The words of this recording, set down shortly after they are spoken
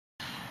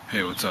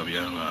Hey, what's up,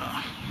 yo?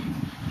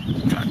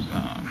 Got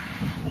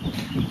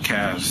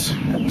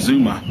Kaz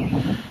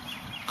Zuma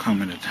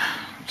coming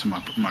to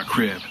my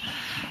crib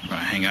where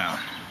I hang out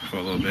for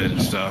a little bit and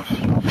stuff.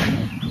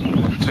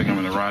 Take him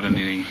on a ride in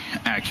the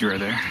Acura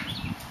there.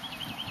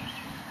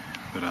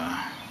 But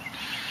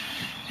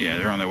yeah,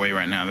 they're on their way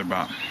right now. They're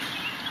about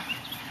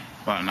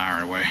an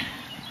hour away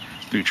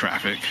through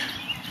traffic.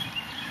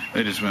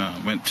 They just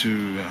went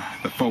to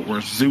the Fort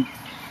Worth Zoo.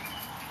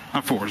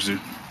 Not Fort Worth Zoo.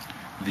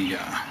 The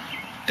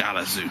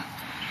Dallas Zoo.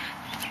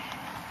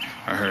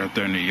 I heard up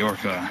there in New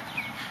York,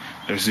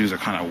 their zoos are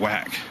kind of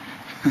whack.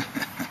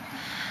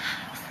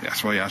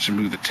 That's why y'all should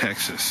move to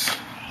Texas.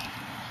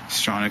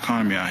 Strong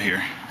economy out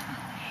here.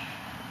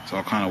 It's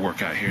all kind of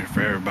work out here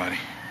for everybody.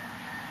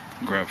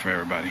 Grub for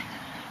everybody.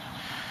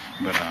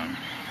 But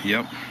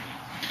yep,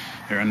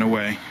 they're on the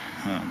way.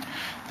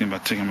 Thinking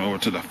about taking them over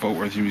to the Fort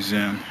Worth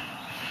Museum.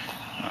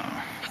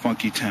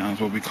 Funky Town is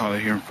what we call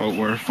it here in Fort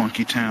Worth.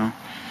 Funky Town.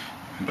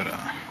 But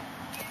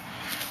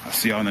I'll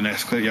see y'all in the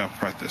next clip. Y'all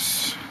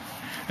practice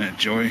and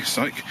enjoy.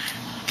 Psych.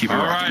 Keep it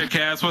rocking. All right,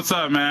 Cass, what's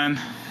up, man?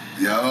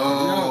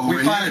 Yo,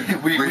 we're here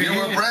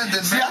with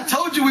Brandon. See, I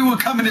told you we were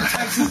coming to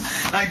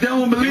Texas. Like, they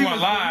won't believe it. You were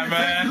live,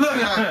 man. Look,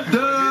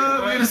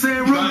 we're in the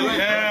same room.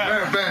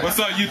 Yeah. What's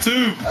up,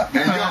 YouTube?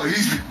 And yo,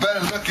 he's better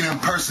looking in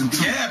person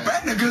too. Yeah,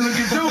 Brandon good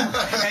looking too.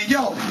 And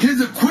yo,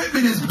 his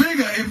equipment is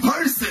bigger in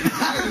person.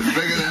 It's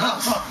bigger than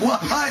us.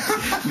 What?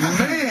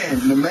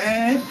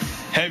 Man.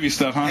 Heavy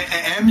stuff, huh?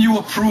 MU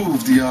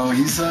approved, yo.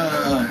 He's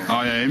Oh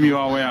yeah, MU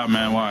all the way out,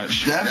 man.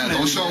 Watch. Definitely. Yeah,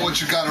 don't show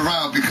what you got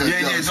around because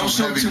don't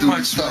show too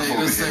much stuff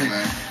over here,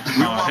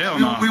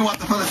 man. We want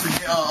the fellas to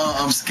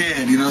get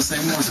scared, you know what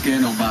I'm saying? We don't scare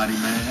nobody,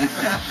 man.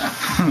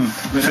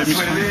 But that's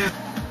what it is.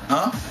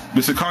 Huh?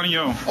 Mr.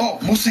 Carnio. Oh,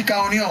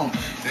 Musica Union.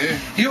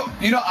 Yeah.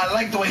 You know, I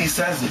like the way he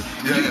says it.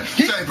 Yeah.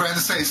 Say it, Brandon.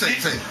 Say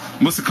it.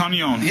 Mr.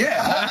 Carnio.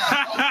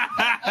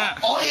 Yeah.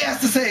 All he has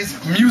to say is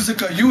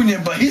Musica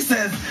Union, but he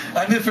says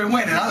a different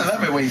way, and I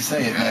love the way he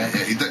say it, man.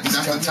 Yeah,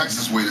 that's the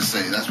Texas way to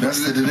say it. That's what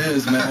it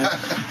is, man.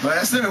 But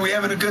that's it. We're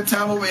having a good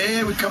time over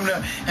here. We come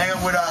to hang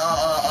out with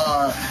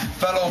our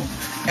fellow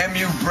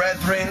MU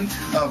brethren,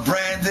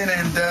 Brandon,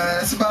 and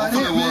that's about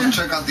Hopefully it, we'll man.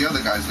 check out the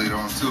other guys later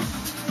on, too.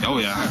 Oh,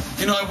 yeah.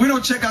 You know, if we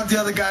don't check out the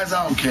other guys,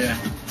 I don't care.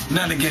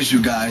 Nothing against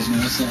you guys, you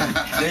know what I'm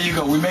saying? There you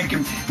go. We make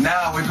him,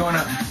 now we're going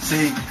to,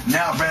 see,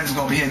 now Brandon's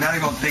going to be here. Now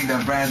they're going to think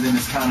that Brandon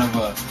is kind of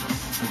a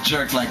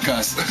jerk like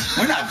us.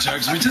 We're not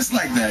jerks. We're just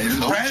like that.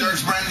 No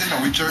jerks, Brandon?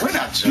 Are we jerks? We're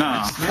not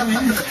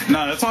jerks.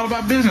 No, that's all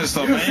about business,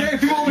 though, You know man. what I'm saying?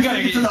 People always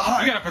take it to the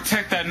heart. You got to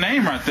protect that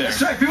name right there.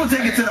 That's right. People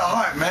take it to the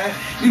heart, man.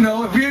 You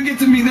know, if we don't get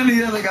to meet none of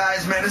the other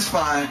guys, man, it's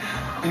fine.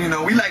 You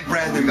know, we like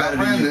Brandon better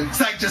than you. It's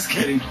like, just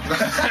kidding.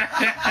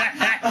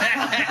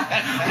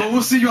 But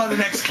we'll see you on the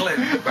next clip.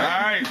 All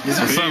right.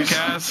 What's up,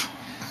 Cass?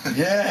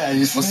 Yeah,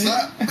 you see? What's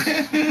up?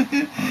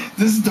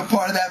 This is the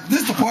part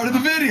of the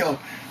video.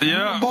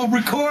 Yeah. We're both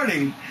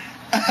recording.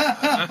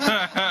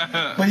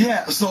 But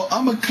yeah, so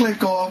I'm gonna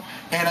click off,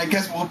 and I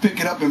guess we'll pick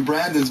it up in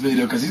Brandon's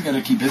video because he's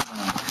gonna keep his on.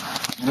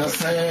 You know what I'm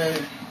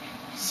saying?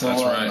 So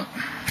that's right.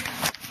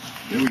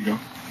 There we go.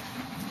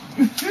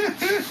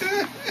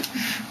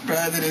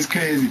 Brandon is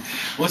crazy.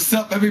 What's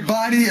up,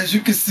 everybody? As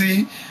you can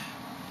see,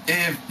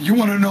 if you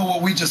want to know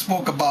what we just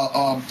spoke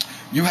about,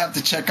 you have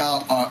to check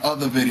out our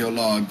other video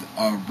log,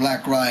 our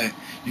Black Riot.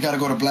 You got to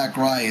go to Black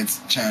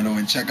Riot's channel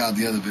and check out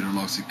the other video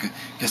log so you could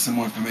get some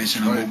more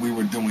information on what we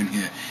were doing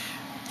here.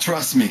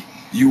 Trust me,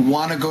 you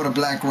want to go to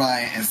Black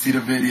Riot and see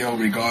the video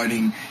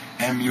regarding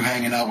MU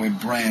hanging out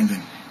with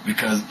Brandon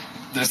because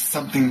there's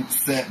something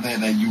said there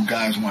that you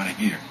guys want to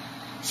hear.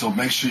 So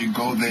make sure you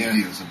go there.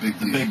 It's a big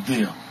deal. Big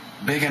deal.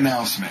 Big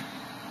announcement.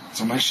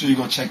 So make sure you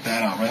go check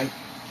that out, right?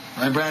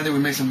 Right, Brandon? We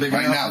make some big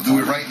announcements. Right now.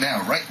 Do it right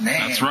now. Right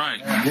now. That's right.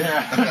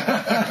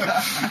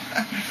 Yeah.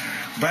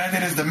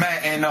 Brandon is the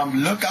man. And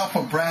look out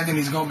for Brandon.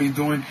 He's going to be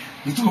doing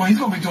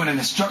an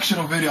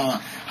instructional video on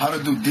how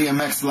to do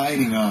DMX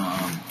lighting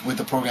with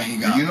the program he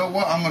got. You know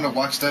what? I'm going to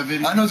watch that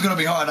video. I know it's going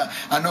to be hard.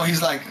 I know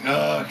he's like,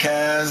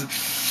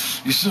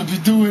 Kaz, you should be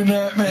doing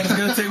that, man. It's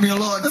going to take me a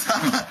long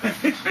time.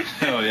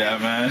 Hell yeah,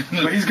 man.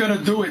 But he's going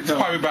to do it, though.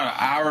 Probably about an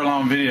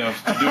hour-long video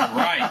to do it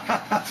right.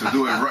 To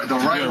do it right. The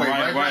right way,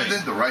 right,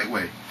 Brandon? The right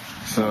way.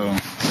 So,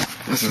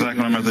 that's exactly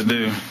what I'm about to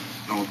do.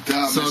 No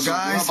doubt. So,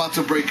 guys, we're about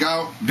to break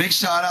out. Big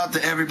shout out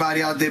to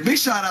everybody out there. Big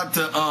shout out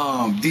to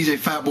DJ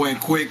Fatboy and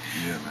Quick,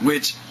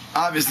 which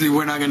obviously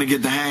we're not going to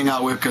get to hang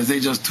out with because they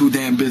just too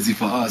damn busy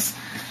for us.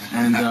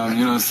 And, you know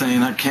what I'm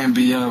saying? I can't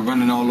be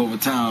running all over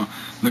town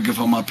looking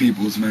for my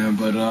peoples, man.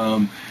 But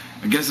I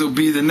guess it'll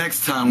be the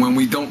next time when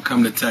we don't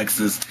come to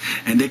Texas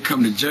and they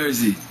come to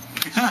Jersey.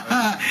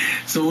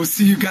 So we'll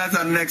see you guys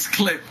on the next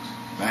clip.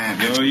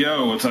 Man.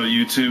 Yo, what's up,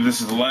 YouTube?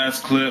 This is the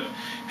last clip.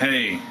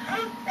 Hey,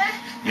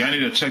 y'all need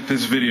to check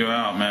this video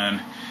out,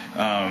 man.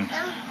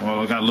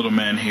 Well, I got little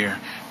man here.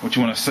 What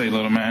you want to say,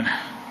 little man?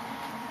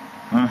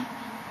 Huh?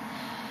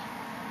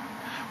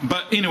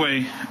 But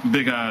anyway,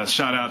 big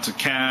shout out to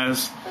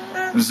Kaz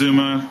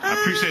Zuma.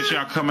 I appreciate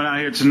y'all coming out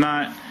here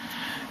tonight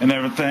and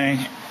everything.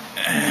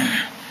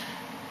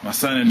 My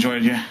son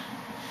enjoyed you.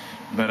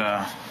 But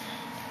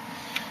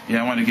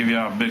yeah, I want to give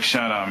y'all a big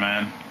shout out,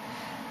 man.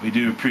 We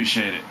do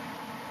appreciate it.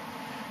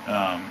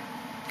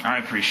 I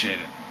appreciate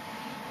it.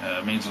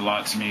 It means a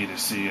lot to me to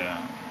see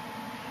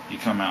you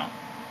come out.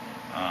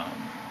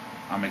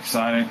 I'm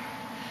excited.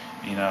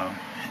 You know,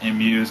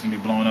 MU is going to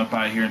be blowing up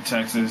out here in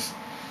Texas.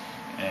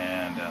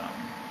 And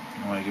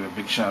I want to give a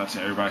big shout out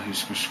to everybody who's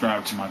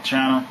subscribed to my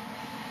channel.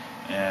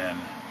 And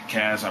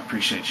Kaz, I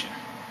appreciate you.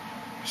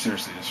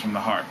 Seriously, it's from the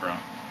heart, bro.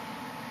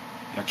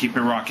 Y'all keep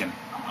it rocking.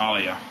 All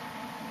of y'all.